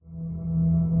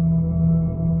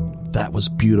That was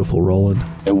beautiful, Roland.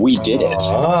 And we did it.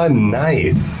 Ah,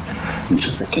 nice. We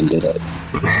freaking did it.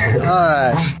 All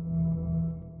right.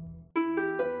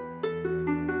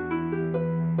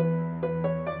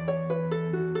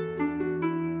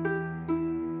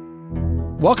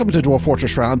 Welcome to Dwarf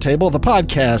Fortress Roundtable, the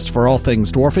podcast for all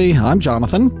things dwarfy. I'm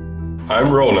Jonathan.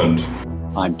 I'm Roland.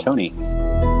 I'm Tony.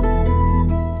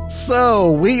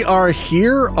 So, we are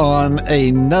here on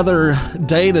another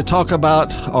day to talk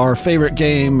about our favorite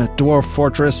game, Dwarf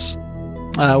Fortress.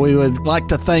 We would like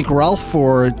to thank Ralph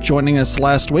for joining us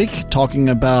last week, talking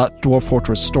about Dwarf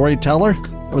Fortress Storyteller.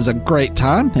 It was a great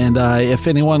time, and if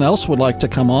anyone else would like to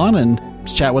come on and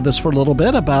chat with us for a little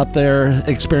bit about their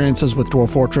experiences with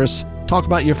Dwarf Fortress, talk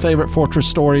about your favorite Fortress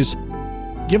stories,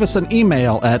 give us an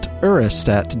email at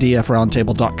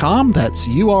urist@dfroundtable.com. That's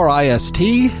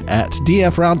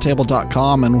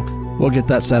urist@dfroundtable.com, and we'll get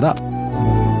that set up.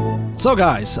 So,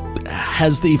 guys,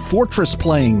 has the Fortress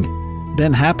playing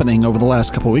been happening over the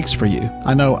last couple weeks for you?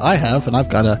 I know I have, and I've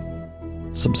got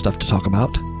some stuff to talk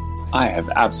about. I have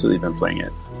absolutely been playing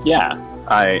it. Yeah,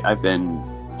 I've been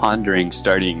pondering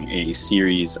starting a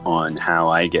series on how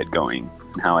I get going,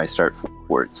 how I start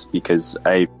forts, because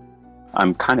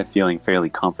I'm kind of feeling fairly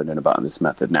confident about this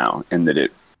method now, and that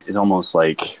it is almost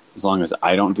like as long as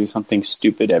I don't do something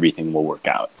stupid, everything will work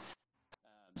out.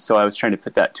 So I was trying to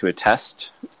put that to a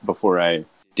test before I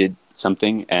did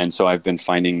something, and so I've been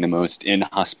finding the most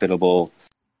inhospitable,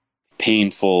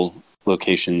 painful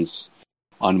locations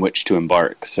on which to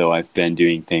embark. So I've been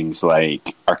doing things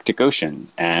like Arctic Ocean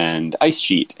and Ice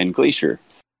Sheet and Glacier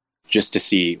just to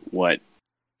see what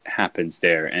happens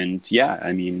there. And yeah,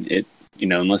 I mean,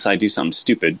 unless I do something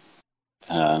stupid,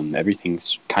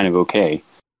 everything's kind of okay.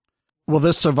 Will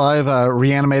this survive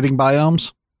reanimating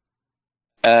biomes?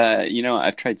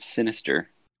 I've tried Sinister.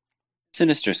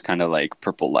 Sinister's kind of like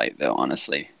Purple Light, though,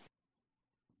 honestly.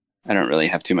 I don't really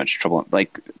have too much trouble.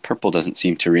 Like, Purple doesn't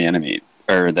seem to reanimate,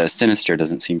 or the Sinister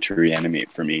doesn't seem to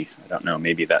reanimate for me. I don't know,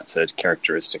 maybe that's a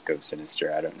characteristic of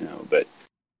Sinister, I don't know, but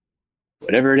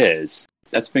whatever it is,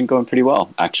 that's been going pretty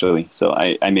well, actually. So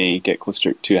I may get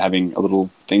closer to having a little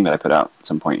thing that I put out at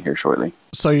some point here shortly.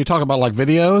 So you talk about like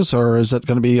videos, or is it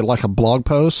going to be like a blog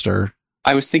post, or?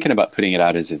 I was thinking about putting it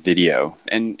out as a video,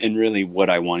 and really what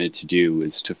I wanted to do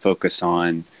was to focus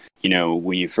on,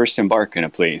 when you first embark in a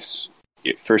place,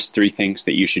 first three things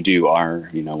that you should do are,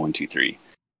 1, 2, 3.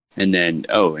 And then,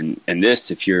 and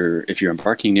this, if you're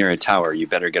embarking near a tower, you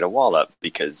better get a wall up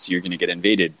because you're going to get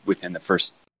invaded within the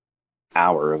first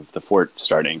hour of the fort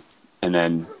starting, and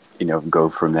then, go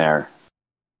from there.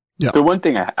 Yeah. The one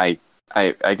thing I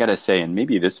gotta say, and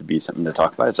maybe this would be something to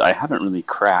talk about, is I haven't really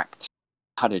cracked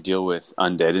how to deal with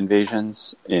undead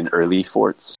invasions in early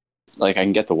forts. Like, I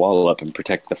can get the wall up and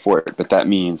protect the fort, but that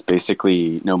means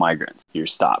basically no migrants. You're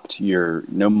stopped.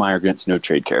 No migrants, no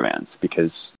trade caravans,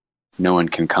 because no one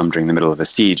can come during the middle of a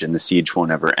siege, and the siege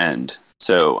won't ever end.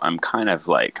 So I'm kind of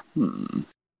like, that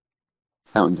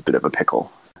one's a bit of a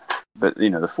pickle. But,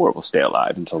 the fort will stay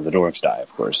alive until the dwarves die,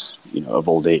 of course, of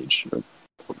old age or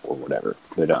whatever.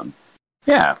 But,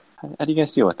 yeah, how do you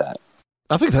guys deal with that?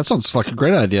 I think that sounds like a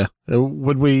great idea.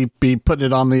 Would we be putting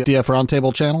it on the DF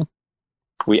Roundtable channel?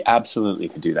 We absolutely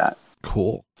could do that.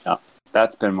 Cool. Yeah,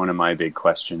 that's been one of my big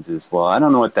questions is, well, I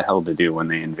don't know what the hell to do when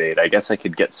they invade. I guess I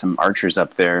could get some archers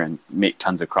up there and make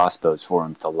tons of crossbows for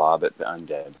them to lob at the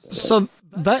undead. So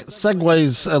that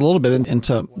segues a little bit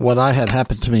into what I had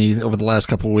happened to me over the last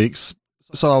couple of weeks.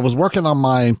 So I was working on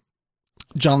my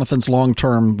Jonathan's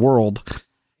long-term world,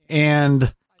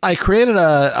 and I created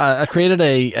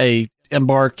a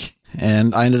embark,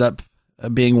 and I ended up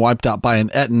being wiped out by an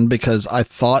Ettin because I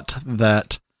thought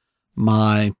that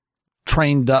my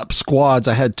trained up squads,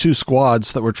 I had 2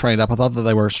 squads that were trained up. I thought that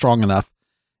they were strong enough,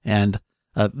 and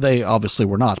they obviously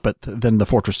were not, but then the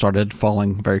fortress started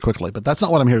falling very quickly. But that's not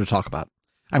what I'm here to talk about.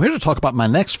 I'm here to talk about my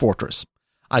next fortress.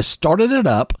 I started it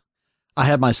up. I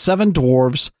had my 7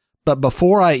 dwarves, but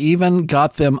before I even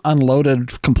got them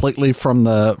unloaded completely from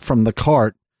the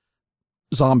cart,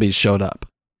 zombies showed up.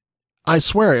 I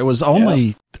swear it was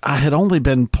only, I had only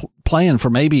been playing for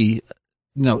maybe,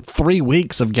 3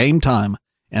 weeks of game time,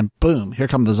 and boom, here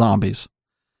come the zombies.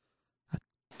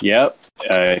 Yep.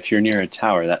 If you're near a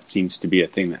tower, that seems to be a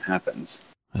thing that happens.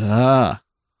 It's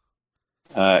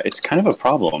kind of a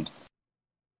problem.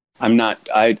 I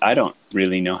don't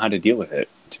really know how to deal with it,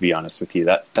 to be honest with you.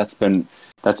 That's been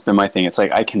my thing. It's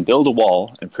like I can build a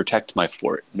wall and protect my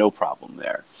fort, no problem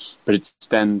there. But it's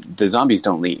then the zombies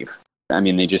don't leave. I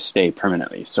mean, they just stay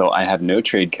permanently. So I have no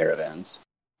trade caravans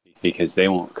because they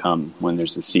won't come when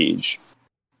there's a siege.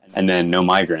 and then no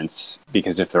migrants,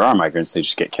 because if there are migrants, they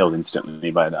just get killed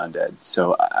instantly by the undead.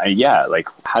 So like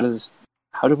how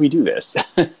do we do this?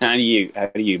 how do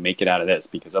you make it out of this?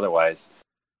 Because otherwise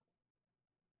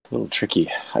it's a little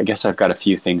tricky. I guess I've got a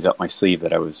few things up my sleeve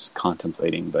that I was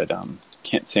contemplating, but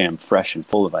can't say I'm fresh and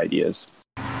full of ideas.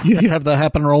 You have that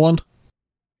happen, Roland?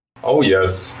 Oh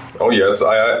yes.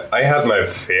 I had my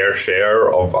fair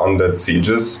share of undead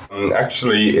sieges.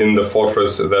 Actually, in the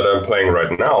fortress that I'm playing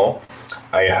right now,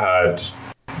 I had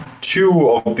two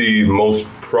of the most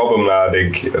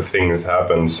problematic things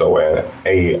happen. So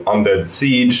a undead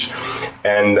siege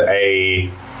and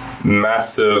a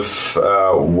massive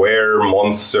were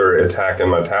monster attack in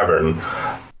my tavern.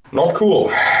 Not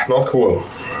cool.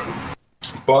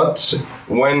 But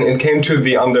when it came to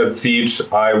the undead siege,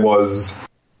 I was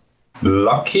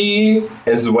lucky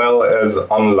as well as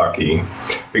unlucky,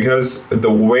 because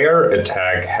the were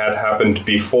attack had happened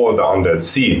before the undead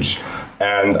siege,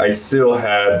 and I still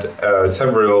had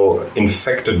several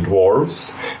infected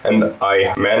dwarves, and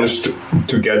I managed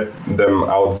to get them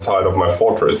outside of my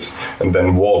fortress and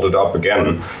then walled it up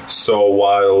again. So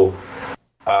while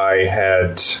I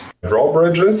had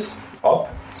drawbridges up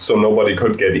so nobody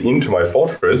could get into my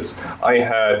fortress, I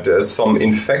had some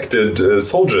infected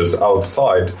soldiers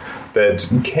outside that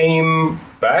came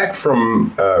back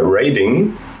from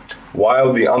raiding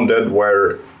while the undead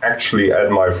were actually at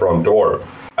my front door.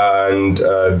 And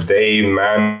they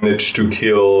managed to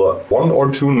kill one or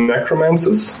two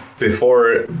necromancers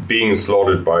before being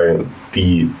slaughtered by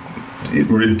the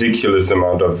ridiculous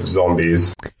amount of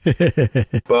zombies.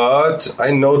 But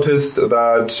I noticed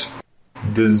that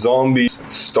the zombies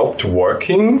stopped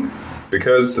working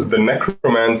because the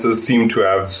necromancers seem to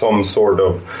have some sort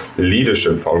of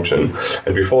leadership function.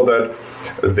 And before that,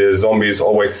 the zombies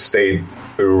always stayed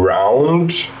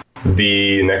around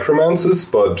the necromancers,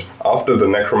 but after the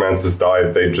necromancers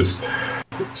died, they just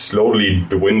slowly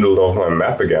dwindled off my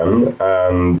map again.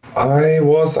 And I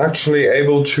was actually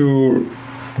able to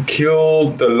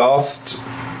kill the last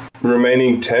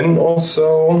remaining 10 or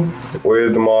so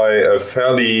with my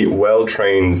fairly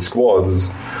well-trained squads,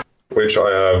 which I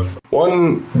have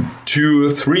 1,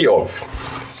 2, 3 of.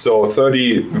 So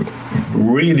 30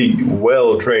 really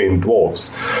well-trained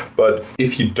dwarves. But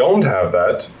if you don't have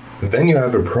that, then you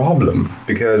have a problem,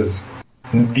 because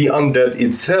the undead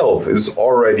itself is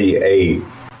already a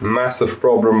massive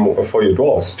problem for your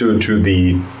dwarves due to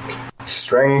the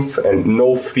strength and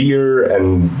no fear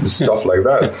and stuff like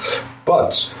that.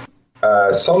 But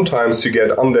sometimes you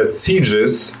get undead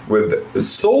sieges with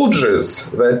soldiers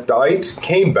that died,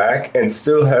 came back, and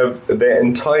still have their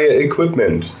entire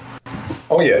equipment.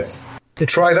 Oh yes,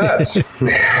 try that.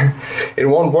 It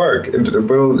won't work. It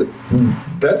will.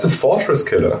 That's a fortress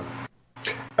killer,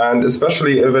 and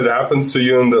especially if it happens to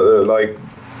you in the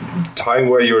time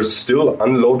where you're still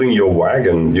unloading your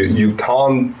wagon, you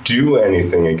can't do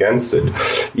anything against it,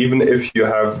 even if you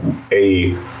have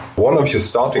one of your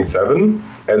starting 7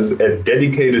 as a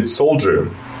dedicated soldier.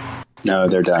 No,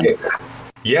 they're done.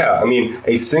 Yeah, I mean,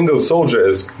 a single soldier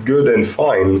is good and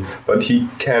fine, but he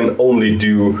can only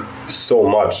do so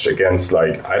much against,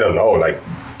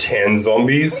 10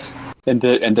 zombies. And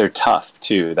they're tough,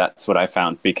 too. That's what I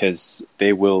found, because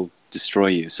they will destroy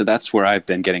you. So that's where I've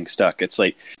been getting stuck. It's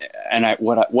like, and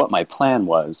what my plan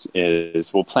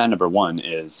is plan number 1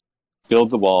 is build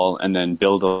the wall and then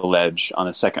build a ledge on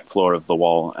the second floor of the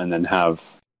wall and then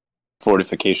have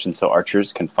fortification so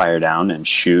archers can fire down and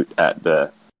shoot at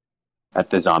the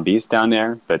zombies down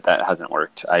there. But that hasn't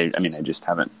worked. I just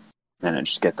haven't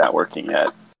managed to get that working yet.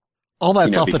 All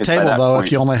that's off the table, though,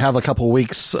 if you only have a couple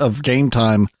weeks of game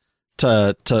time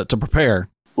to prepare.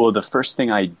 Well, the first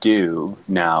thing I do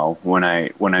now when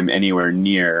I'm anywhere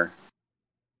near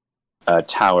a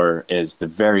tower is the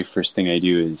very first thing I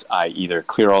do is I either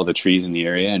clear all the trees in the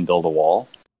area and build a wall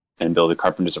and build a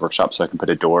carpenter's workshop so I can put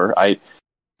a door. I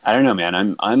don't know,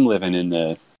 man. I'm living in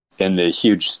the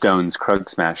huge stones Krug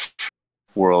Smash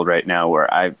world right now,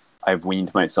 where I've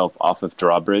weaned myself off of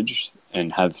drawbridge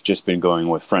and have just been going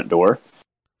with front door,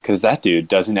 because that dude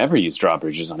doesn't ever use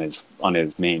drawbridges on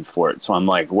his main fort. So I'm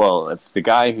like, well, if the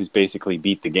guy who's basically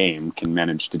beat the game can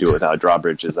manage to do it without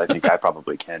drawbridges, I think I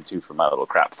probably can too for my little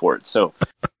crap fort. So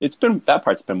that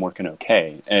part's been working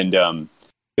okay. And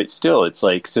but still, it's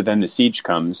like, so then the siege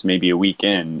comes maybe a week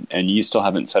in, and you still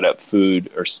haven't set up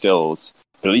food or stills,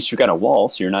 but at least you've got a wall,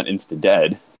 so you're not insta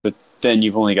dead. But then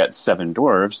you've only got 7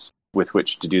 dwarves with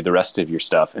which to do the rest of your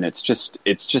stuff, and it's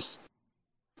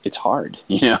hard,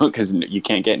 because you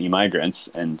can't get any migrants,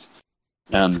 and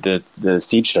the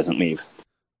siege doesn't leave.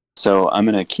 So I'm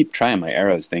gonna keep trying my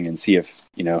arrows thing and see if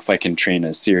I can train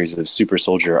a series of super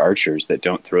soldier archers that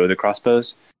don't throw the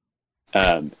crossbows,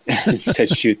 instead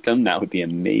shoot them, that would be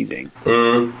amazing.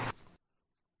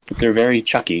 They're very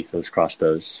chucky, those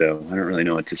crossbows, so I don't really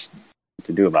know what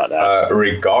to do about that.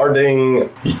 Regarding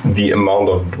the amount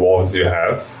of dwarves you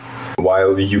have,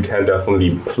 while you can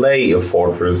definitely play a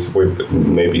fortress with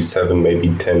maybe 7,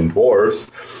 maybe 10 dwarves,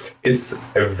 it's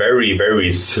a very,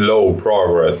 very slow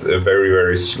progress, a very,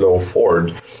 very slow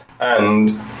fort.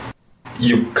 And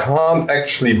you can't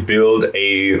actually build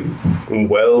a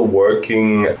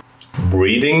well-working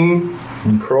breeding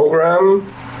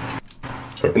program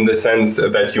in the sense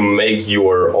that you make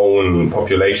your own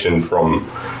population from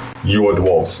your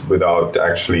dwarves without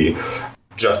actually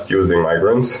just using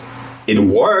migrants. It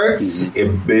works,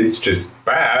 it's just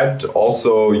bad.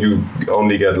 Also, you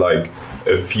only get like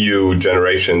a few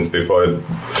generations before it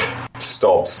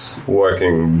stops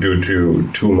working due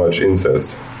to too much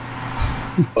incest.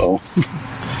 Oh.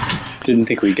 Didn't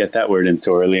think we'd get that word in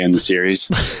so early in the series.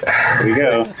 There we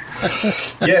go.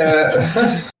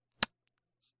 Yeah.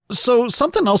 So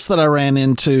something else that I ran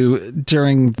into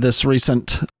during this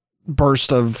recent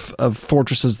burst of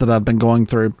fortresses that I've been going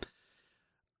through,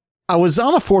 I was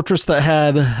on a fortress that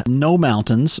had no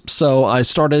mountains, so I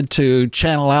started to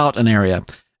channel out an area.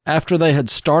 After they had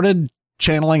started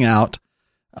channeling out,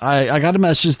 I got a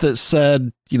message that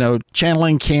said,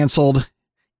 channeling canceled,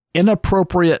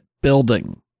 inappropriate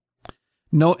building.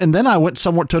 No, and then I went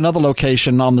somewhere to another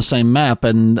location on the same map,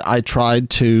 and I tried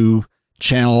to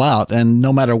channel out, and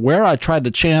no matter where I tried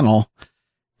to channel,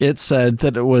 it said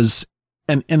that it was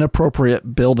an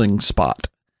inappropriate building spot.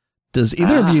 Does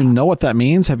either of you know what that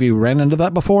means? Have you ran into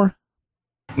that before?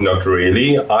 Not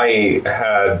really. I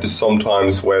had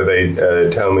sometimes where they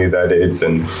tell me that it's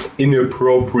an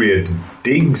inappropriate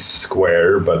dig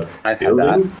square, but I've building.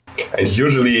 Had that. And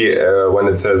usually when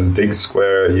it says dig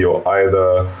square, you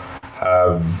either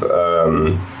have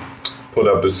put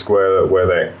up a square where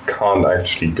they can't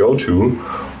actually go to,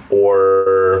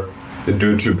 or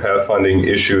due to pathfinding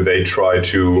issue, they try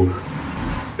to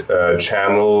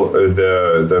channel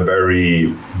the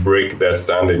very brick they're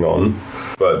standing on.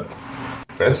 But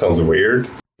that sounds weird.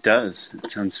 It does.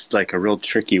 It sounds like a real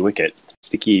tricky wicket.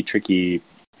 Sticky, tricky,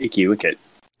 icky wicket.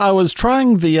 I was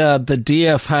trying the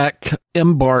DF hack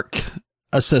Embark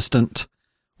assistant,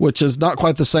 which is not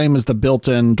quite the same as the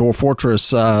built-in Dwarf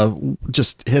Fortress,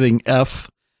 just hitting F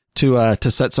to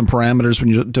set some parameters when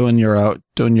you're doing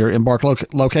your Embark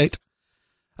locate.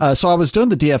 So I was doing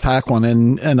the DF hack one,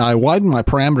 and I widened my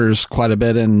parameters quite a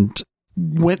bit and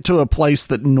went to a place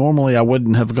that normally I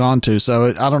wouldn't have gone to.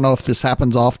 So I don't know if this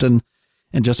happens often,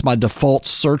 and just my default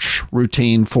search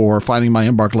routine for finding my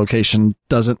Embark location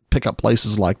doesn't pick up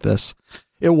places like this.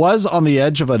 It was on the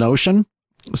edge of an ocean,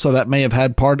 so that may have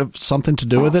had part of something to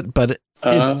do with it, but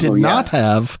it did not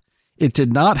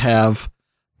have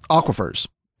aquifers.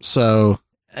 So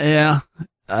yeah,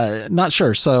 not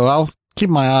sure. So I'll keep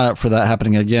my eye out for that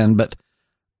happening again. But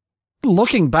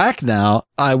looking back now,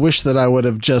 I wish that I would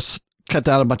have just cut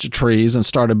down a bunch of trees and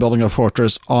started building a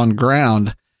fortress on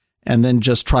ground, and then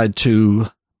just tried to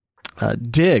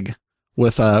dig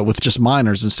with just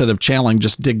miners instead of channeling,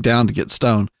 just dig down to get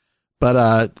stone.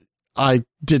 But I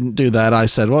didn't do that. I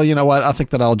said, well, you know what? I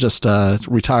think that I'll just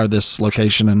retire this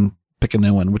location and pick a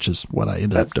new one, which is what I ended up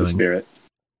doing. That's the spirit.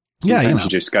 Sometimes you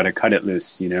just got to cut it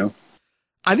loose,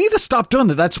 I need to stop doing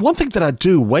that. That's one thing that I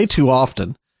do way too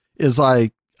often is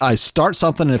I start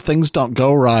something, and if things don't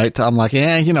go right, I'm like,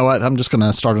 you know what? I'm just going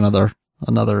to start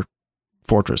another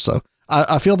fortress. So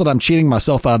I feel that I'm cheating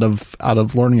myself out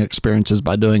of learning experiences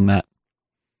by doing that.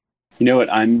 You know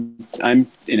what? I'm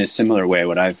in a similar way.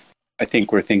 I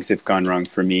think where things have gone wrong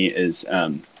for me is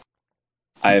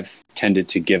I've tended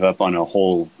to give up on a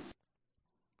whole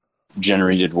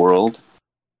generated world.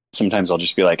 Sometimes I'll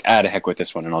just be like, to heck with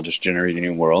this one, and I'll just generate a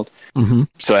new world. Mm-hmm.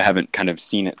 So I haven't kind of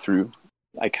seen it through.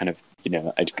 I kind of,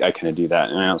 I kind of do that,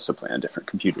 and I also play on different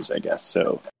computers, I guess.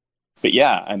 So, but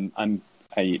yeah,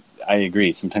 I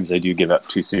agree. Sometimes I do give up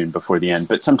too soon before the end,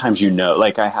 but sometimes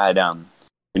like I had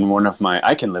in one of my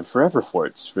I Can Live Forever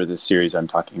forts for this series I'm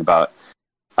talking about.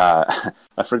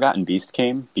 A Forgotten Beast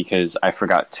came because I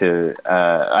forgot to,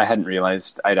 I hadn't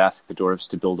realized I'd asked the dwarves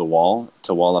to build a wall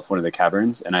to wall off one of the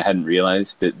caverns, and I hadn't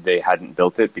realized that they hadn't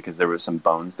built it because there was some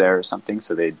bones there or something,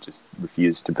 so they just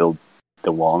refused to build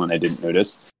the wall, and I didn't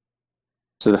notice.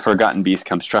 So the Forgotten Beast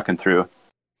comes trucking through,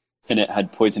 and it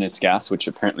had poisonous gas, which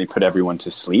apparently put everyone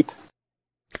to sleep.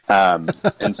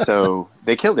 And so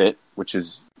they killed it, which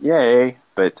is yay,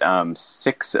 but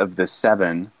 6 of the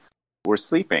 7 were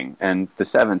sleeping, and the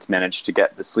 7th managed to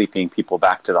get the sleeping people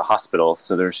back to the hospital.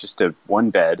 So there's just one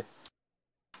bed,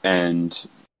 and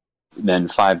then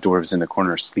 5 dwarves in the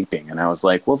corner sleeping. And I was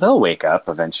like, well, they'll wake up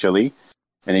eventually.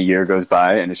 And a year goes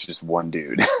by, and it's just one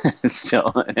dude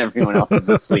still, and everyone else is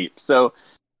asleep. So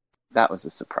that was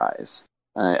a surprise.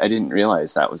 I didn't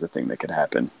realize that was a thing that could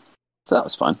happen. So that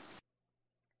was fun.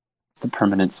 The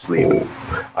permanent sleep.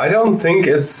 I don't think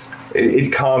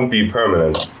it can't be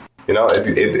permanent. You know,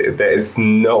 there is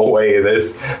no way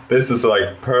this is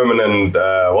like permanent.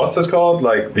 What's it called?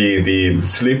 Like the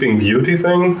Sleeping Beauty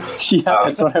thing? Yeah,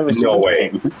 that's what I was. No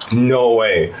way, no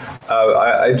way.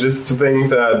 I just think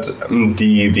that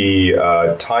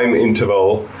the time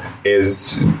interval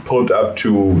is put up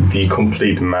to the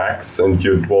complete max, and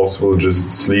your dwarves will just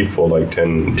sleep for like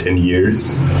 10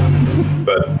 years.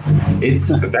 But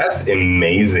that's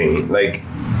amazing. Like,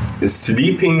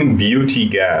 Sleeping Beauty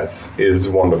gas is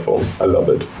wonderful. I love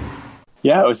it.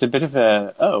 Yeah, it was a bit of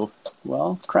a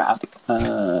crap.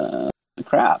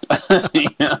 You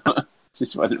know,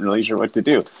 just wasn't really sure what to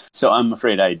do. So I'm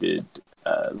afraid I did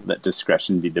let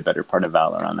discretion be the better part of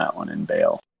valor on that one and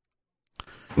bail.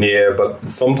 Yeah, but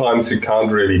sometimes you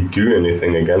can't really do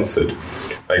anything against it.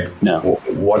 Like,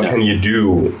 what can you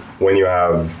do when you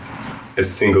have a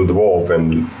single dwarf?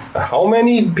 And how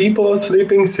many people are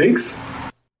sleeping? 6?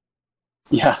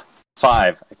 Yeah,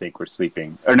 5, I think, were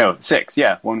sleeping. Or no, 6,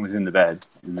 yeah. 1 was in the bed,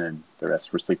 and then the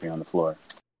rest were sleeping on the floor.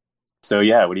 So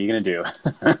yeah, what are you going to do?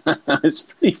 It's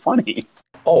pretty funny.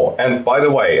 Oh, and by the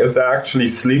way, if they're actually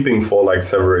sleeping for like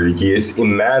several years,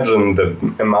 imagine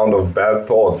the amount of bad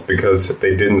thoughts because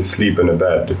they didn't sleep in a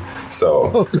bed.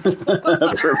 So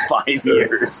for 5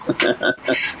 years,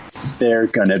 they're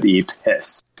gonna be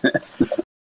pissed.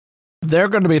 They're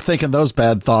going to be thinking those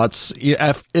bad thoughts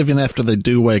even after they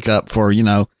do wake up for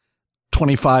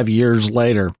 25 years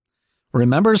later.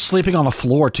 Remember sleeping on a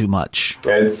floor too much.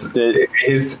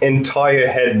 His entire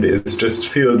head is just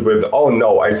filled with, oh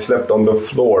no, I slept on the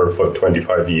floor for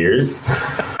 25 years.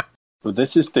 Well,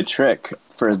 this is the trick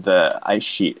for the ice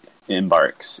sheet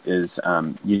embarks, is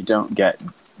you don't get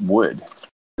wood.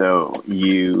 So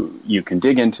you can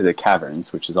dig into the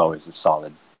caverns, which is always a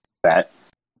solid bet,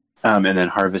 and then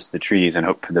harvest the trees and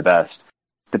hope for the best.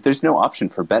 But there's no option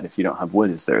for bed if you don't have wood,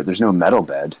 is there? There's no metal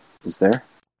bed, is there?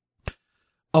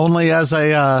 Only as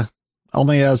an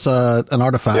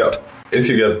artifact. Yeah, if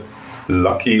you get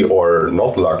lucky or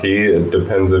not lucky, it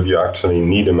depends if you actually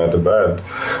need a metal bed.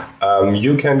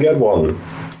 You can get one.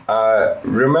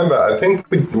 Remember, I think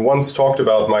we once talked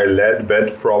about my lead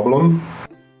bed problem.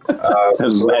 The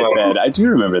lead bed, I do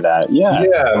remember that. Yeah.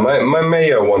 Yeah, my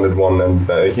mayor wanted one,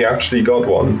 and he actually got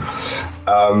one.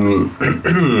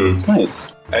 It's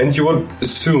nice. And you would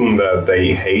assume that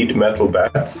they hate metal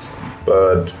beds,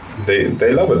 but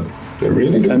they love it. They really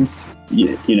sometimes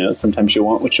do. Sometimes you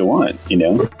want what you want.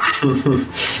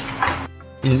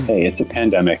 Hey, it's a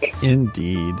pandemic.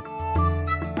 Indeed.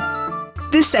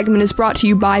 This segment is brought to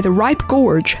you by the Ripe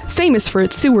Gorge, famous for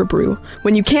its sewer brew.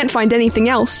 When you can't find anything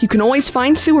else, you can always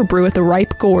find sewer brew at the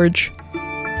Ripe Gorge.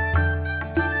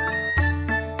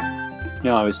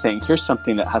 I was saying, here's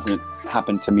something that hasn't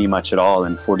happened to me much at all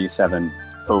in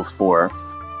 4704.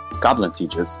 Goblin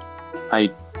sieges.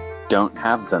 I don't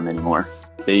have them anymore.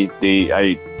 I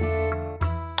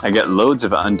get loads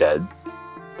of undead,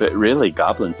 but really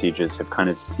goblin sieges have kind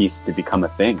of ceased to become a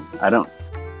thing. I don't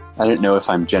know if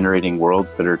I'm generating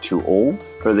worlds that are too old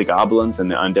for the goblins and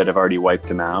the undead have already wiped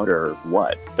them out or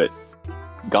what, but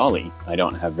golly, I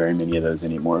don't have very many of those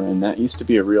anymore, and that used to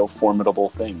be a real formidable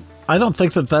thing. I don't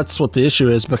think that that's what the issue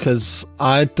is, because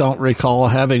I don't recall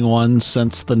having one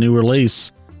since the new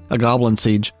release, a Goblin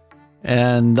Siege,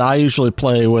 and I usually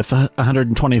play with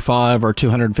 125 or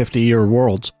 250 year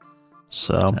worlds.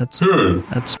 So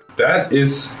that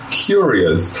is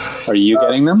curious. Are you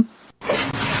getting them?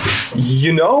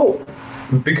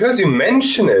 Because you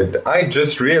mention it, I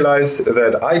just realized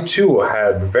that I too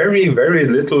had very, very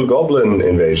little goblin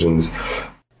invasions.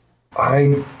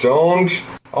 I don't.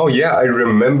 Oh yeah, I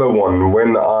remember one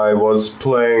when I was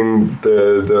playing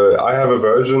I have a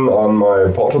version on my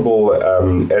portable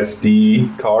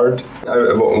SD card.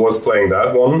 I was playing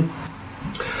that one,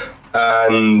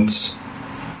 and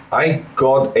I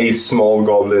got a small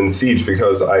goblin siege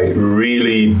because I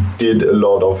really did a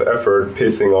lot of effort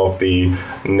pissing off the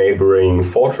neighboring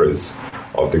fortress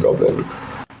of the goblin.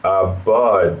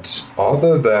 But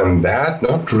other than that,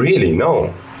 not really,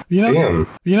 no. Damn.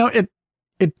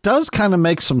 It does kind of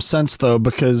make some sense, though,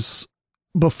 because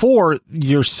before,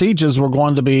 your sieges were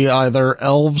going to be either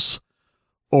elves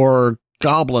or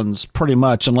goblins, pretty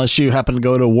much, unless you happen to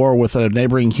go to war with a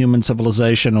neighboring human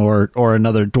civilization or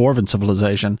another dwarven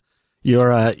civilization.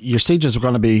 Your sieges are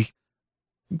going to be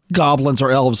goblins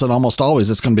or elves, and almost always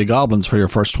it's going to be goblins for your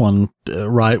first one,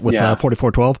 right, with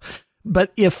 4412.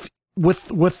 But if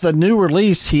with the new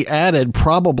release, he added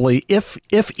probably if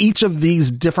each of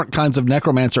these different kinds of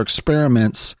necromancer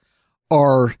experiments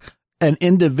are an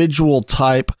individual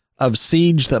type of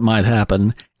siege that might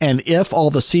happen, and if all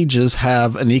the sieges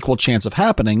have an equal chance of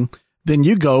happening, then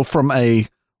you go from a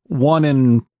 1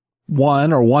 in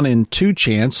 1 or 1 in 2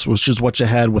 chance, which is what you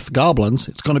had with goblins.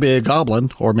 It's going to be a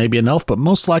goblin or maybe an elf, but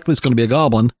most likely it's going to be a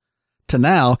goblin. To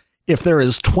now, if there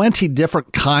is 20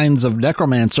 different kinds of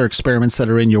necromancer experiments that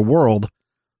are in your world,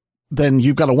 then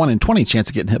you've got a 1 in 20 chance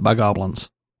of getting hit by goblins.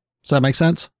 Does that make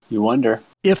sense? You wonder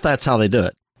if that's how they do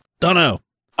it. Don't know.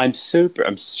 I'm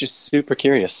just super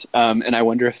curious. And I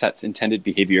wonder if that's intended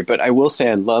behavior, but I will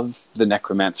say I love the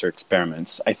necromancer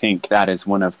experiments. I think that is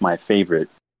one of my favorite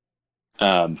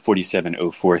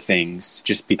 4704 things,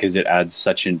 just because it adds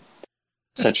such a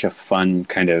fun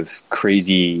kind of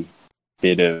crazy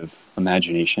bit of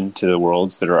imagination to the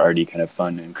worlds that are already kind of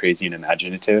fun and crazy and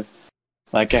imaginative.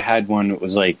 Like I had one that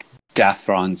was like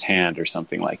Dathron's hand or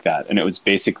something like that, and it was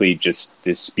basically just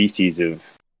this species of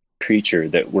creature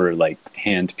that were like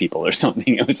hand people or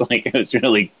something. It was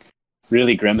really,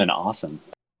 really grim and awesome.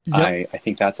 Yep. I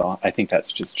think that's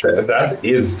just true. That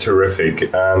is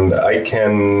terrific, and I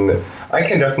can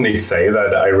definitely say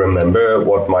that I remember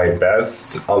what my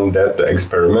best undead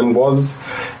experiment was.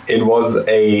 It was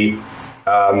a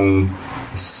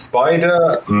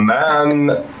Spider-Man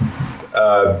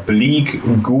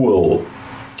bleak ghoul,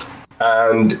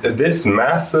 and this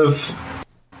massive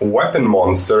weapon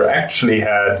monster actually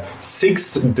had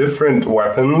 6 different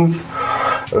weapons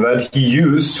that he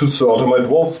used to slaughter my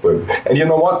dwarves with. And you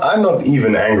know what? I'm not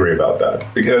even angry about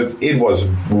that, because it was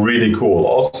really cool.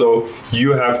 Also,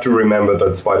 you have to remember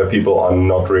that spider people are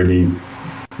not really,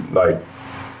 like,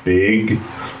 big.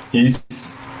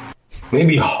 He's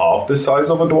maybe half the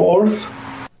size of a dwarf,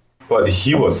 but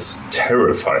he was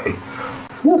terrifying.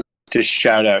 Just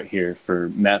shout out here for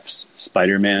Meph's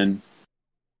Spider-Man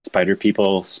Spider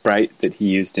People sprite that he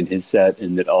used in his set,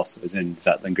 and that also is in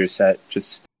Vetlinger's set.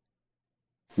 Just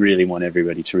really want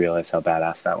everybody to realize how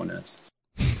badass that one is.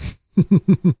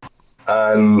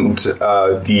 And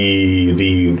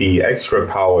the extra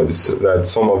powers that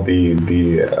some of the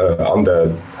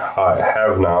undead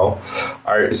have now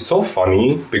are so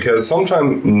funny, because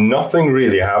sometimes nothing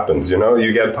really happens. You know,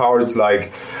 you get powers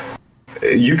like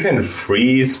you can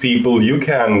freeze people, you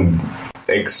can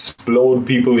explode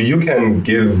people, you can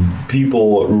give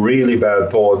people really bad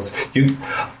thoughts.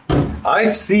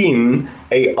 I've seen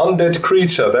a undead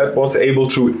creature that was able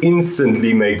to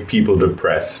instantly make people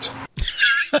depressed,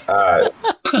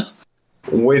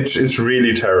 which is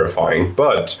really terrifying.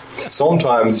 But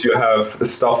sometimes you have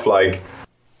stuff like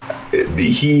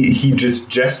he just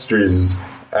gestures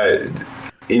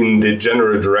in the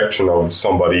general direction of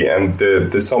somebody, and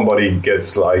the somebody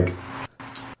gets like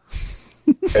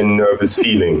a nervous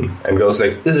feeling and goes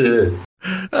like, ugh.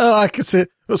 Oh, I can see it.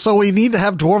 So we need to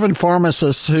have dwarven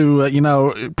pharmacists who,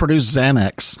 produce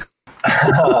Xanax.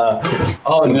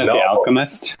 Isn't that the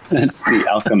alchemist? That's the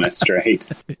alchemist, right?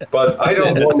 But I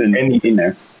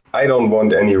don't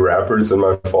want any rappers in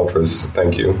my fortress.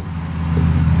 Thank you.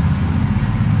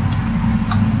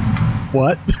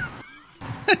 What?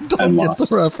 I don't get the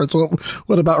reference.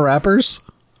 What about rappers?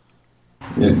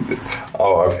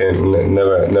 Okay.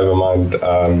 Never mind.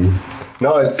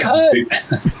 No, it's don't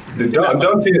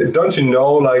you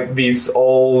know, like, these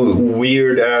all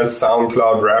weird ass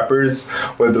SoundCloud rappers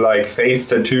with like face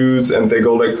tattoos, and they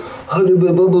go like blah,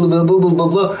 blah, blah, blah, blah,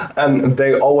 blah, and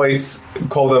they always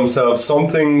call themselves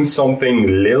something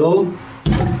Lil,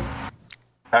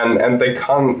 and they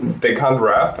can't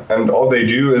rap, and all they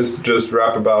do is just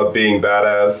rap about being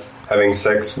badass, having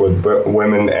sex with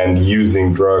women, and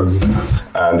using drugs,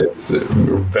 and it's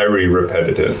very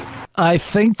repetitive. I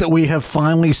think that we have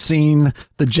finally seen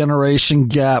the generation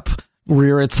gap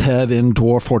rear its head in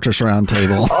Dwarf Fortress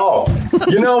Roundtable. Oh,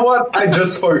 you know what? I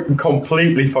just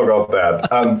completely forgot that.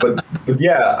 But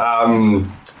yeah, I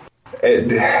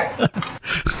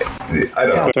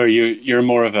don't know. So you're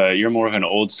more of an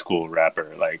old school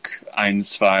rapper, like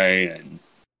Einzwei and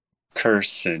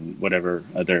Curse and whatever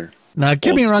other. Now,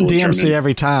 give me Run DMC German.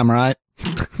 Every time, right?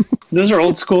 Those are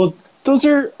old school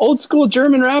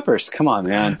German rappers. Come on,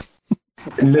 man.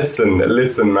 Listen,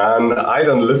 man. I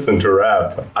don't listen to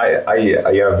rap.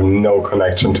 I have no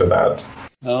connection to that.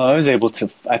 Oh,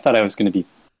 I thought I was going to be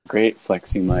great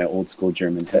flexing my old school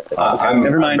German hip.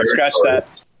 Never mind. Scratch that.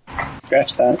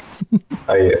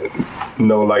 I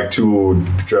know like 2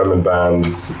 German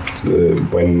bands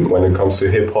when it comes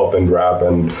to hip hop and rap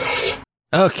and.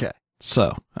 Okay,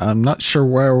 so I'm not sure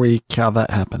how that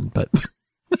happened, but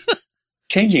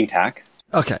changing tack.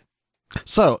 Okay,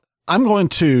 so I'm going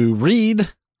to read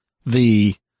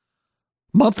the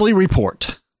monthly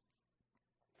report.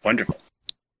 Wonderful.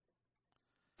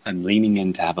 I'm leaning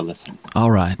in to have a listen.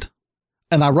 All right.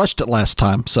 And I rushed it last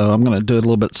time, so I'm going to do it a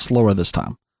little bit slower this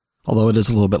time, although it is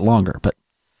a little bit longer. But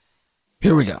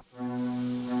here we go.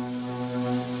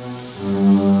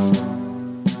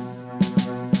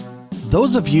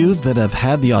 Those of you that have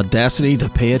had the audacity to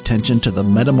pay attention to the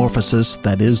metamorphosis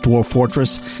that is Dwarf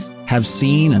Fortress have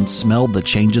seen and smelled the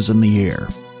changes in the air.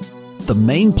 The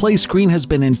main play screen has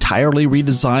been entirely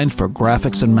redesigned for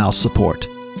graphics and mouse support.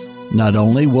 Not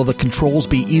only will the controls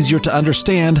be easier to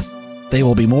understand, they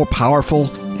will be more powerful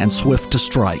and swift to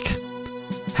strike.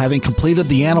 Having completed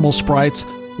the animal sprites,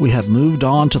 we have moved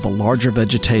on to the larger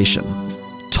vegetation.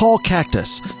 Tall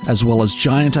cactus, as well as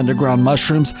giant underground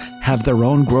mushrooms, have their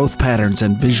own growth patterns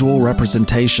and visual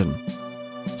representation.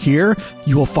 Here,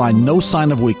 you will find no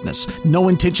sign of weakness, no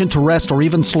intention to rest or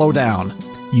even slow down.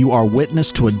 You are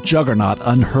witness to a juggernaut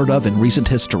unheard of in recent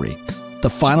history. The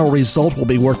final result will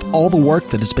be worth all the work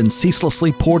that has been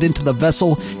ceaselessly poured into the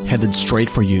vessel headed straight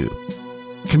for you.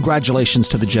 Congratulations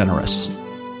to the generous.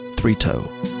 Three Toe.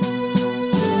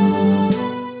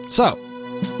 So.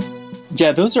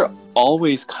 Yeah, those are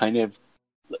always kind of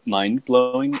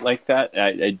mind-blowing like that.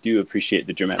 I do appreciate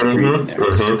the dramatic reading there.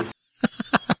 Mm-hmm.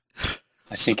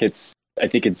 I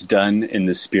think it's done in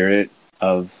the spirit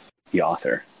of the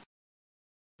author.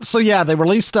 So yeah, they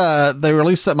released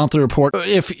that monthly report.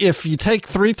 If you take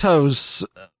Three Toes'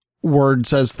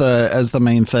 words as the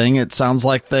main thing, it sounds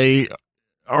like they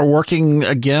are working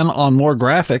again on more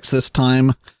graphics, this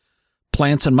time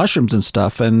plants and mushrooms and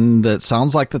stuff, and it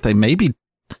sounds like that they may be,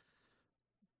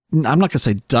 I'm not going to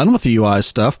say done with the UI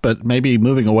stuff, but maybe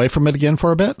moving away from it again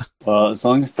for a bit. Well, as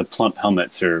long as the plump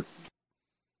helmets are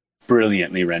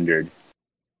brilliantly rendered,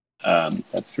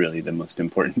 that's really the most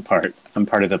important part. I'm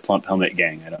part of the plump helmet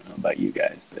gang. I don't know about you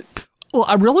guys, but well,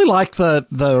 I really like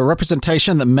the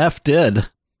representation that Meph did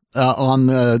on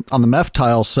the Meph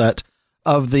tile set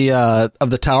of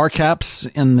the tower caps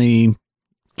in the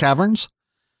caverns,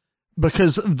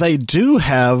 because they do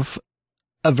have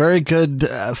a very good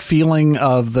feeling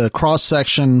of the cross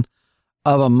section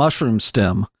of a mushroom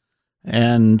stem,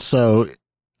 and so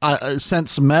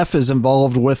since Meph is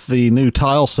involved with the new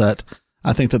tile set,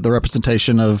 I think that the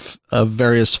representation of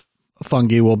various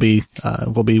fungi will be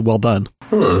well done.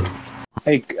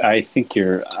 I think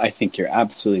you're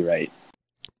absolutely right.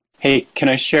 Hey, can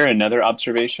I share another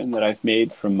observation that I've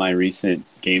made from my recent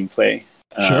gameplay?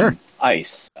 Sure.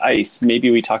 Ice. Maybe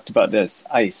we talked about this.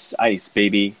 Ice,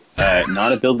 baby.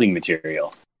 Not a building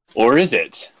material, or is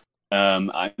it?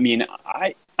 I mean,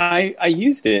 I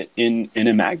used it in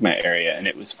a magma area and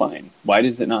it was fine. Why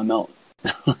does it not melt?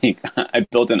 Like, I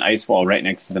built an ice wall right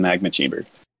next to the magma chamber,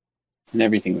 and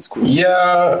everything was cool.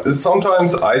 Yeah,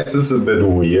 sometimes ice is a bit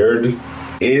weird.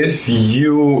 If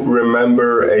you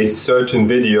remember a certain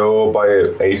video by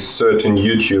a certain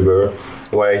YouTuber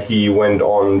where he went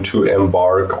on to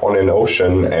embark on an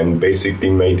ocean and basically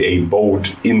made a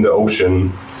boat in the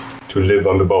ocean to live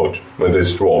on the boat with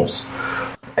his dwarves.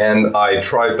 And I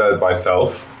tried that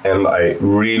myself, and I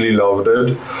really loved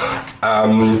it.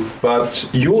 But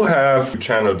you have to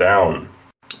channel down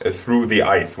through the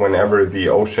ice whenever the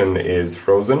ocean is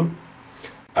frozen.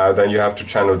 Then you have to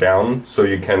channel down, so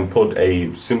you can put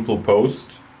a simple post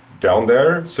down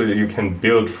there, so you can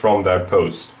build from that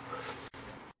post.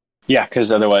 Yeah,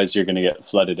 because otherwise you're going to get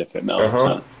flooded if it melts.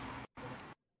 Huh?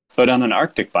 But on an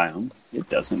Arctic biome, it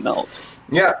doesn't melt.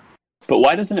 Yeah. But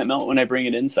why doesn't it melt when I bring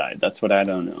it inside? That's what I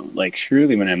don't know. Like,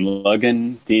 surely when I'm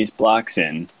lugging these blocks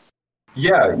in.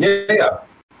 Yeah.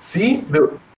 See,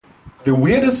 the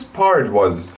weirdest part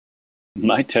was...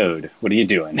 My toad, what are you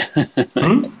doing?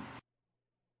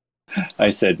 I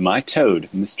said, my toad,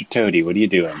 Mr. Toady, what are you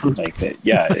doing? Like that?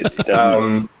 Yeah, it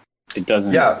doesn't. It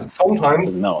doesn't. Yeah, sometimes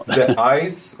doesn't melt. The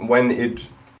ice, when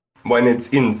it's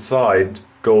inside,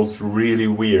 goes really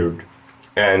weird,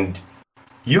 and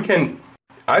you can.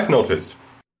 I've noticed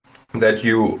that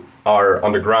you are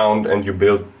on the ground and you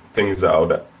build things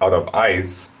out of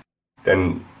ice,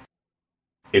 then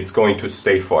it's going to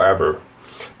stay forever.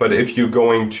 But if you're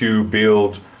going to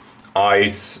build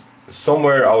ice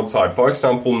somewhere outside, for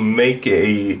example, make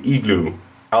a igloo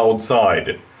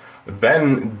outside,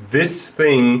 then this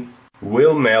thing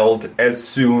will melt as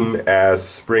soon as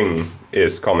spring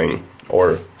is coming,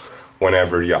 or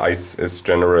whenever the ice is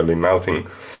generally melting.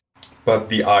 But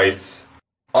the ice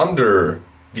under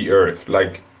the earth,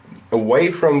 like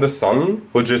away from the sun,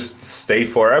 will just stay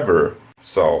forever.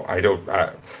 So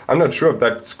I'm not sure if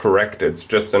that's correct. It's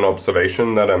just an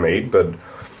observation that I made, but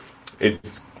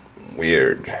it's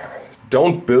weird.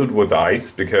 Don't build with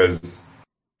ice, because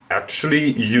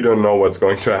actually, you don't know what's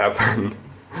going to happen.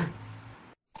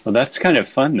 Well, that's kind of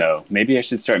fun, though. Maybe I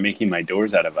should start making my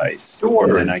doors out of ice. Doors?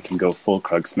 And then I can go full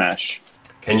Krug Smash.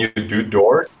 Can you do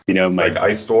doors? You know, my Like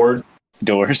ice doors?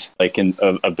 doors, like in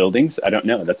of buildings? I don't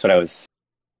know. That's what I was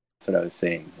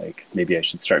saying. Like, maybe I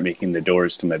should start making the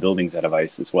doors to my buildings out of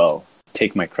ice as well.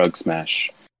 Take my Krug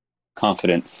Smash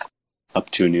confidence up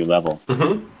to a new level.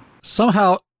 Mm-hmm.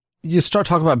 Somehow you start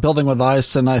talking about building with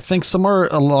ice, and I think somewhere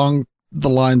along the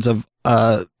lines of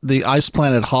the ice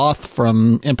planet Hoth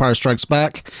from Empire Strikes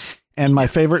Back, and my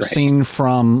favorite scene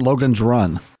from Logan's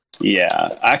Run. Yeah,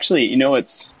 actually, you know,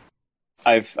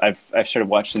 I've started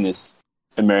watching this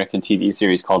American TV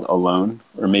series called Alone,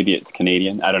 or maybe it's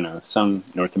Canadian. I don't know, some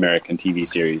North American TV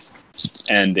series,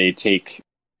 and they take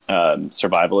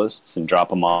survivalists and drop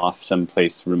them off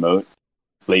someplace remote.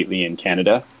 Lately in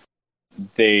Canada,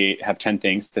 they have 10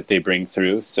 things that they bring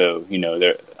through. So, you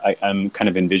know, I'm kind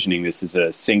of envisioning this as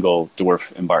a single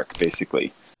dwarf embark,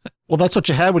 basically. Well, that's what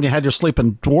you had when you had your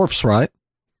sleeping dwarfs, right?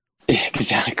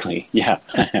 Exactly. Yeah.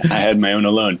 I had my own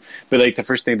alone. But like the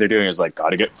first thing they're doing is like,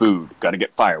 gotta get food, gotta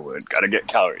get firewood, gotta get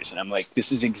calories. And I'm like,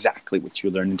 this is exactly what you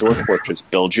learn in Dwarf Fortress.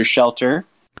 Build your shelter,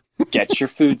 get your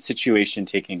food situation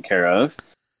taken care of,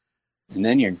 and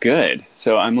then you're good.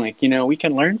 So I'm like, you know, we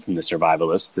can learn from the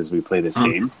survivalists as we play this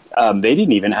game. They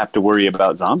didn't even have to worry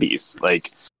about zombies.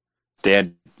 Like, they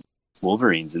had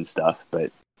wolverines and stuff,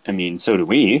 but I mean, so do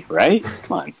we, right?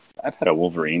 Come on. I've had a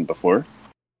wolverine before.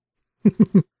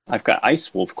 I've got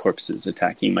ice wolf corpses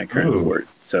attacking my current fort.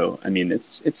 So, I mean,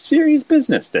 it's serious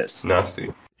business, this.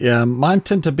 Nasty. Yeah, mine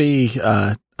tend to be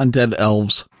undead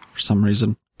elves for some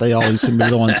reason. They always seem to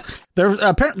be the ones. They're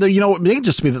apparently, you know, it may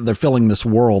just be that they're filling this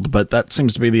world, but that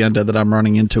seems to be the undead that I'm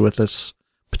running into with this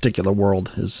particular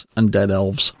world is undead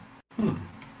elves.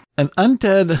 An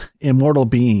undead immortal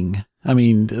being. I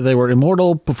mean, they were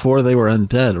immortal before they were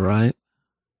undead, right?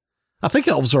 I think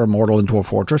elves are immortal in Dwarf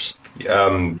Fortress.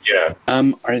 Yeah.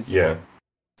 Are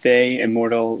they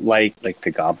immortal like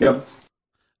the goblins?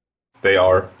 Yep. They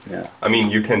are. Yeah. I mean,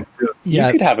 you can still... Yeah.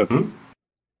 You could have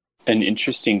an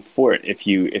interesting fort if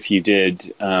you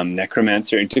did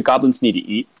necromancer. Do goblins need to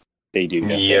eat? They do.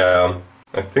 Yeah,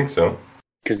 I think so.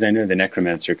 Because I know the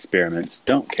necromancer experiments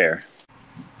don't care.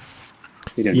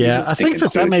 Yeah, I think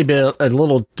that may be a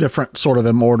little different sort of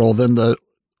immortal than the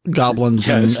goblins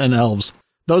and elves.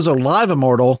 Those are live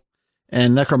immortal,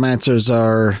 and necromancers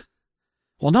are...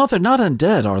 Well, no, they're not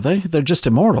undead, are they? They're just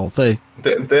immortal.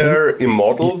 They're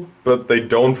immortal, but they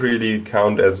don't really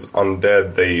count as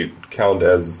undead. They count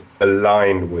as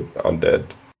aligned with undead.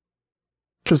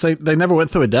 Because they never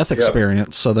went through a death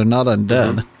experience, so they're not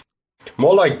undead. Mm-hmm.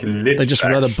 More like lich. They just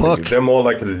read a book. They're more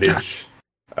like a lich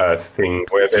thing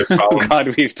where they found... Oh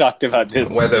God, we've talked about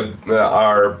this. Where they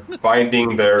are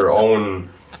binding their own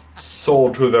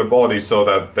soul to their body so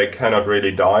that they cannot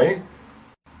really die.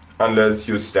 Unless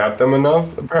you stab them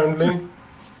enough, apparently.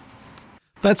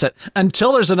 That's it.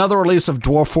 Until there's another release of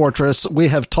Dwarf Fortress, we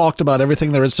have talked about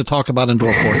everything there is to talk about in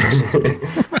Dwarf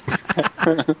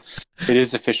Fortress. It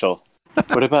is official.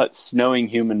 What about snowing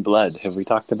human blood? Have we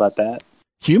talked about that?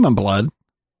 Human blood?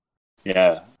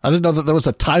 Yeah. I didn't know that there was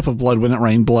a type of blood when it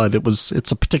rained blood.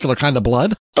 It's a particular kind of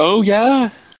blood? Oh, yeah.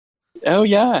 Oh,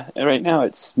 yeah. Right now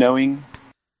it's snowing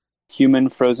human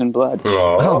frozen blood.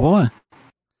 Oh boy.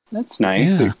 That's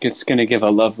nice. Yeah. It's going to give a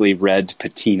lovely red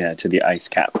patina to the ice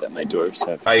cap that my dwarves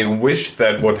have. I wish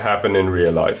that would happen in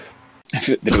real life.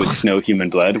 That it would snow human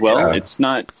blood. Well, it's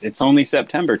not. It's only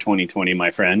September 2020,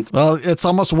 my friend. Well, it's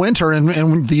almost winter in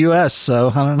the U.S.,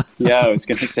 so I don't know. Yeah, I was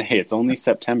going to say, it's only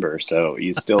September, so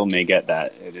you still may get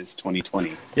that. It is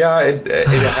 2020. Yeah, it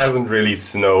hasn't really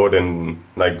snowed in,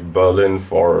 like, Berlin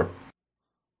for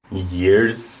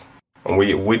years. And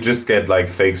we just get, like,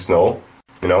 fake snow.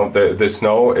 You know, the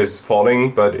snow is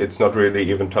falling, but it's not really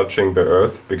even touching the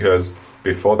earth, because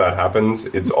before that happens,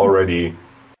 it's already,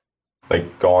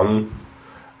 like, gone.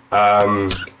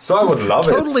 So I would love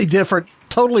it.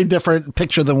 Totally different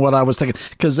picture than what I was thinking.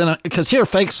 Because here,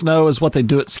 fake snow is what they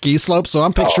do at ski slopes. So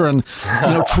I'm picturing,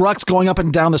 trucks going up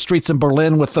and down the streets in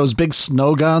Berlin with those big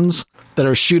snow guns that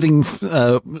are shooting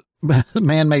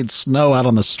man-made snow out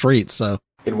on the streets. So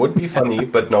it would be funny,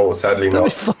 but no, sadly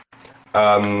not.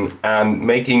 And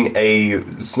making a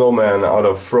snowman out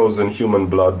of frozen human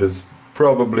blood is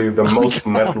probably the most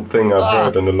metal thing I've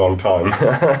heard in a long time.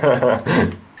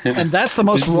 And that's the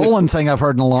most Roland thing I've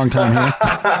heard in a long time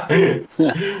here.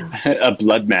 A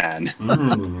blood man.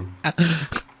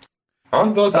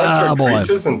 Aren't those actual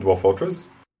creatures in Dwarf Fortress?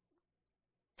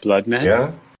 Blood men?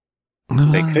 Yeah.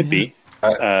 They could be.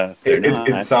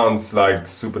 It sounds like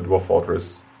Super Dwarf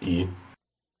Fortress E.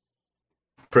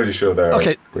 Pretty sure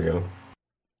they're real.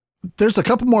 there's a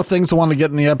couple more things I want to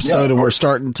get in the episode, and we're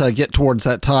starting to get towards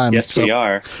that time. Yes, we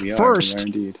are. First, we are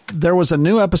indeed. There was a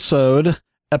new episode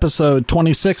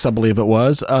 26, I believe it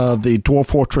was, of the Dwarf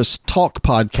Fortress Talk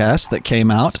podcast that came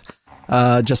out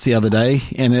just the other day,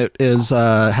 and it is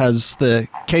has the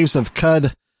Caves of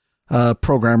Qud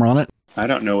programmer on it. I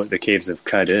don't know what the Caves of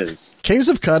Qud is. Caves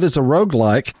of Qud is a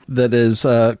roguelike that is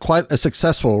quite a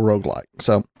successful roguelike.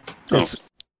 So it's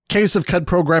Caves of Qud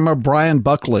programmer Brian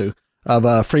Bucklew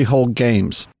of Freehold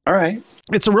Games. All right.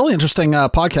 It's a really interesting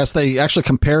podcast. They actually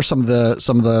compare some of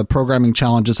the programming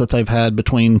challenges that they've had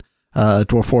between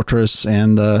Dwarf Fortress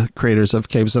and the creators of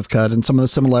Caves of Qud, and some of the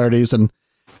similarities and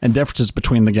differences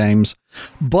between the games.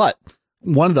 But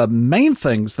one of the main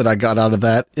things that I got out of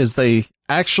that is they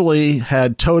actually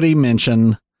had Toady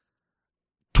mention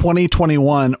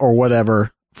 2021 or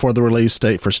whatever for the release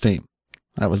date for Steam.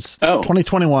 That was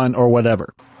 2021 or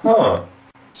whatever. Huh.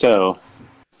 So,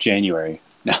 January.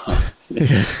 No. It's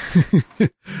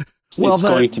Well,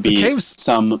 going to be Caves...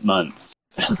 some months,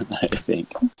 I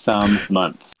think. Some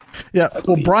months. Yeah.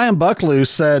 Well, Brian Bucklew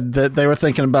said that they were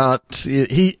thinking about,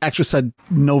 he actually said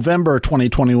November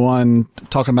 2021,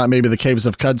 talking about maybe the Caves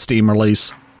of Qud Steam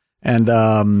release. And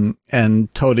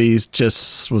Toadie's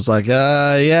just was like,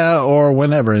 yeah, or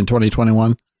whenever in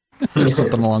 2021, or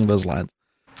something along those lines.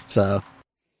 So,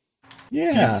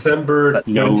 yeah. December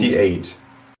 28.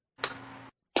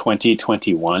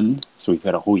 2021? So we've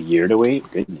got a whole year to wait?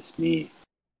 Goodness me.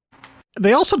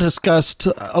 They also discussed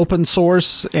open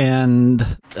source and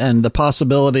the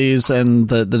possibilities and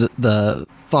the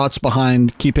thoughts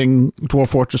behind keeping Dwarf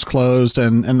Fortress closed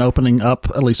and opening up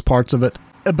at least parts of it.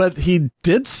 But he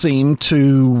did seem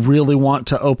to really want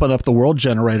to open up the world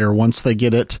generator once they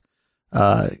get it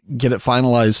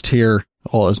finalized here.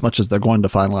 Well, as much as they're going to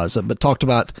finalize it, but talked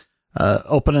about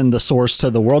opening the source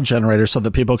to the world generator so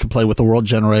that people can play with the world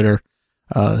generator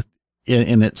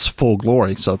in its full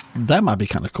glory. So that might be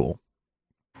kind of cool.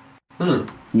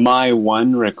 My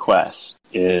one request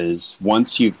is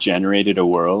once you've generated a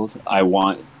world, I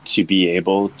want to be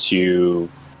able to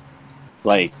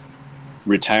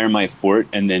retire my fort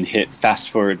and then hit fast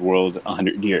forward world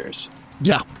 100 years.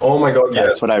 Yeah. Oh my god, yes.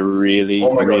 That's what I really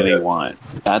want.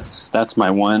 That's my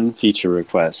one feature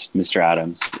request, Mr.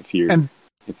 Adams, if you're and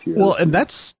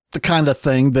that's the kind of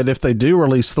thing that if they do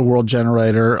release the world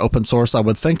generator open source, I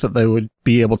would think that they would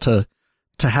be able to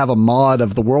have a mod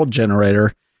of the world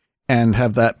generator and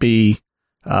have that be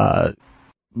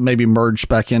maybe merged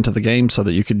back into the game so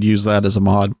that you could use that as a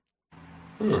mod.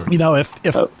 You know,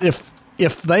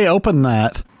 if they open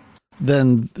that,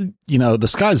 then, you know, the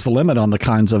sky's the limit on the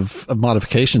kinds of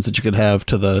modifications that you could have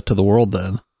to the world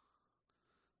then.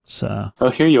 So.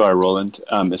 Oh, here you are, Roland.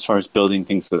 As far as building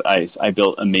things with ice, I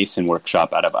built a mason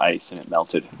workshop out of ice and it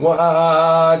melted. What?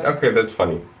 Okay, that's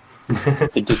funny.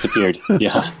 It disappeared.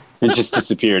 Yeah. It just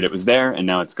disappeared. It was there and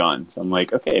now it's gone. So I'm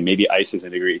like, okay, maybe ice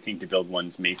isn't a great thing to build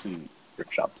one's mason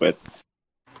workshop with.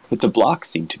 But the blocks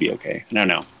seem to be okay. I don't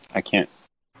know. I can't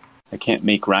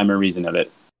make rhyme or reason of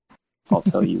it. I'll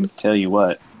tell you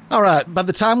what. All right. By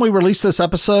the time we release this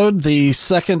episode, the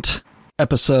second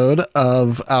episode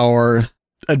of our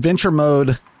adventure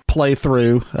mode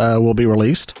playthrough will be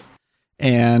released,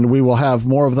 and we will have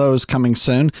more of those coming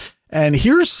soon. And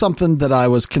here's something that I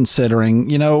was considering.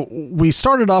 You know, we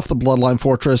started off the Bloodline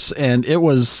Fortress, and it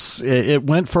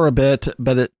went for a bit,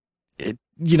 but it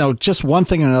you know, just one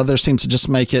thing or another seems to just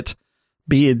make it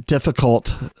be a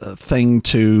difficult thing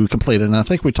to complete. And I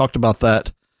think we talked about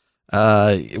that.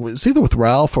 It was either with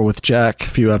Ralph or with Jack a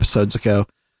few episodes ago.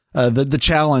 The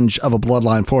challenge of a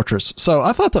Bloodline Fortress. So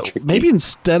I thought that maybe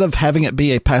instead of having it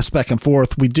be a pass back and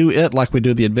forth, we do it like we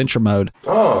do the adventure mode,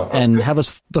 and have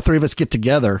the three of us get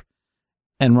together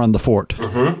and run the fort.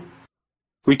 Mm-hmm.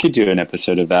 We could do an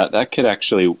episode of that. That could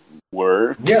actually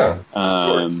work. Yeah.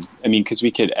 I mean, because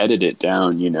we could edit it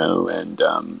down, you know, and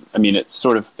I mean, it's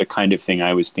sort of the kind of thing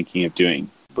I was thinking of doing,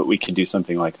 but we could do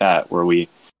something like that where we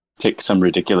pick some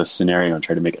ridiculous scenario and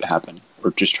try to make it happen, or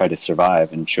just try to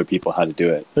survive and show people how to do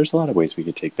it. There's a lot of ways we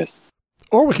could take this.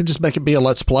 Or we could just make it be a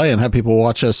let's play and have people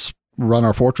watch us run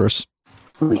our fortress.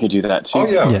 We could do that too. Oh,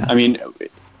 yeah. I mean,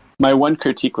 my one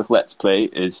critique with Let's Play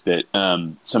is that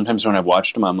sometimes when I've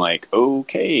watched them, I'm like,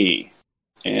 okay,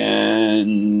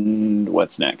 and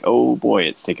what's next? Oh boy,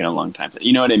 it's taken a long time.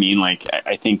 You know what I mean? Like,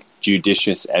 I think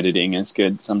judicious editing is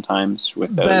good sometimes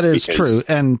with those. That is true.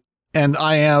 And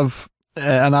I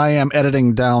am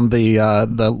editing down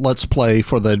the Let's Play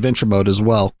for the adventure mode as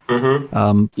well.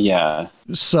 Mm-hmm. Yeah.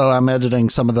 So I'm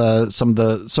editing some of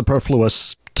the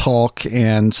superfluous talk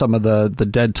and some of the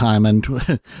dead time. And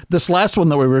this last one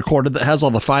that we recorded that has all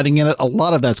the fighting in it, a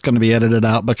lot of that's going to be edited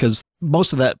out because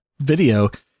most of that video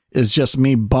is just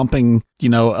me bumping,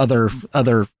 other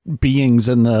beings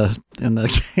in the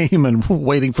game and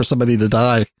waiting for somebody to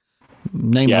die.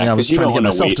 Namely, I was trying to get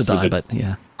myself to die, but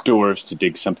yeah. Dwarves to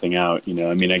dig something out,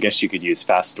 I mean, I guess you could use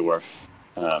Fast Dwarf,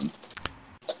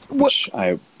 which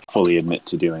I fully admit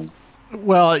to doing.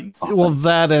 Well,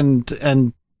 that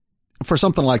and for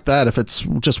something like that, if it's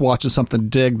just watching something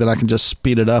dig, then I can just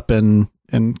speed it up in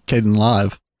Kden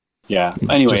Live. Yeah.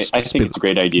 Anyway, I think it's a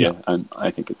great idea. Yeah.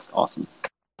 I think it's awesome.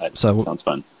 That sounds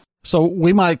fun. So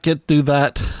we might do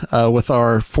that with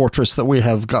our fortress that we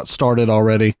have got started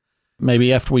already.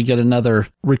 Maybe after we get another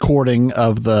recording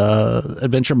of the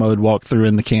adventure mode walkthrough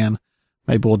in the can,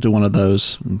 maybe we'll do one of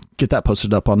those and get that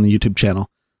posted up on the YouTube channel.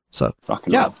 So,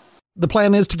 yeah, the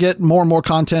plan is to get more and more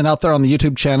content out there on the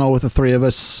YouTube channel with the three of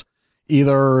us,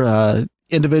 either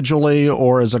individually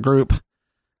or as a group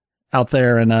out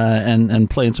there and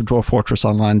playing some Dwarf Fortress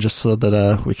online just so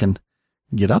that we can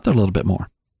get out there a little bit more.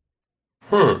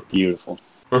 Beautiful.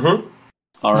 Mm-hmm.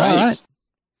 All right.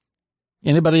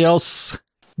 Anybody else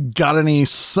got any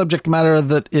subject matter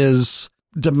that is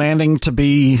demanding to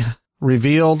be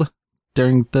revealed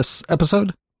during this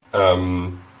episode?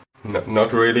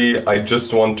 Not really. I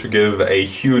just want to give a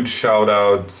huge shout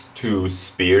out to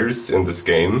Spears in this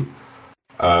game,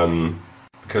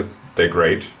 because they're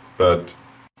great, but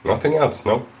nothing else,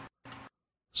 no?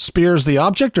 Spears the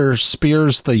object or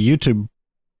Spears the YouTube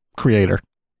creator?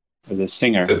 Or the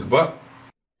singer. What?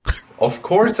 Of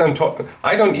course I'm talking...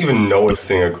 I don't even know a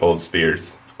singer called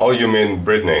Spears. Oh, you mean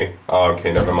Britney? Oh,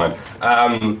 okay, never mind.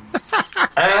 And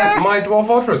my Dwarf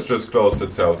Fortress just closed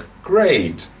itself.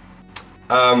 Great.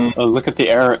 Look at the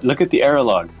error. Look at the error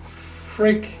log.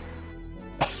 Frick.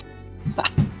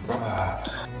 I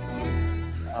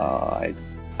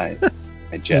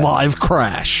just live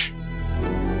crash.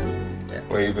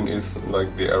 Where even is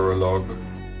like the error log?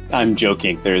 I'm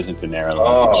joking. There isn't an error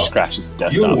log. It just crashes the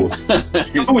desktop.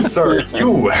 You, sir,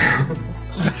 you.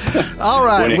 All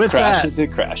right, when it with crashes, that,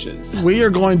 it crashes. We are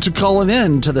going to call an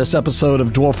end to this episode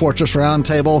of Dwarf Fortress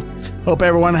Roundtable. Hope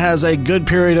everyone has a good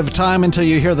period of time until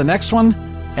you hear the next one.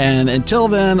 And until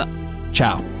then,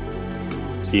 ciao.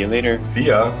 See you later. See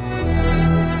ya.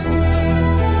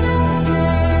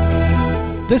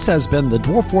 This has been the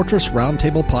Dwarf Fortress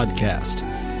Roundtable podcast.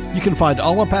 You can find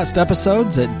all our past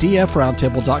episodes at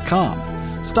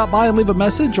dfroundtable.com. Stop by and leave a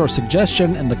message or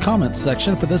suggestion in the comments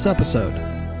section for this episode.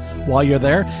 While you're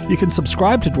there, you can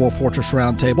subscribe to Dwarf Fortress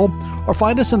Roundtable or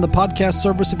find us in the podcast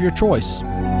service of your choice.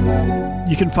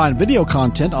 You can find video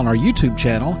content on our YouTube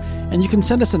channel, and you can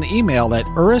send us an email at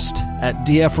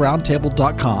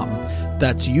urist@dfroundtable.com.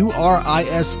 That's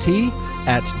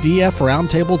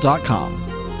urist@dfroundtable.com.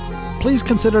 Please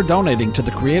consider donating to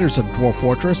the creators of Dwarf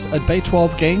Fortress at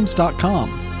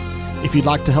bay12games.com. If you'd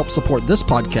like to help support this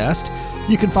podcast,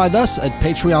 you can find us at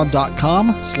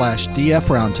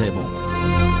patreon.com/dfroundtable.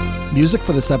 Music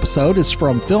for this episode is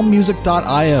from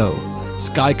filmmusic.io.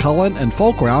 Sky Cullen and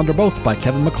Folk Round are both by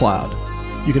Kevin MacLeod.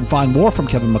 You can find more from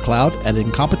Kevin MacLeod at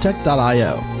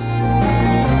incompetech.io.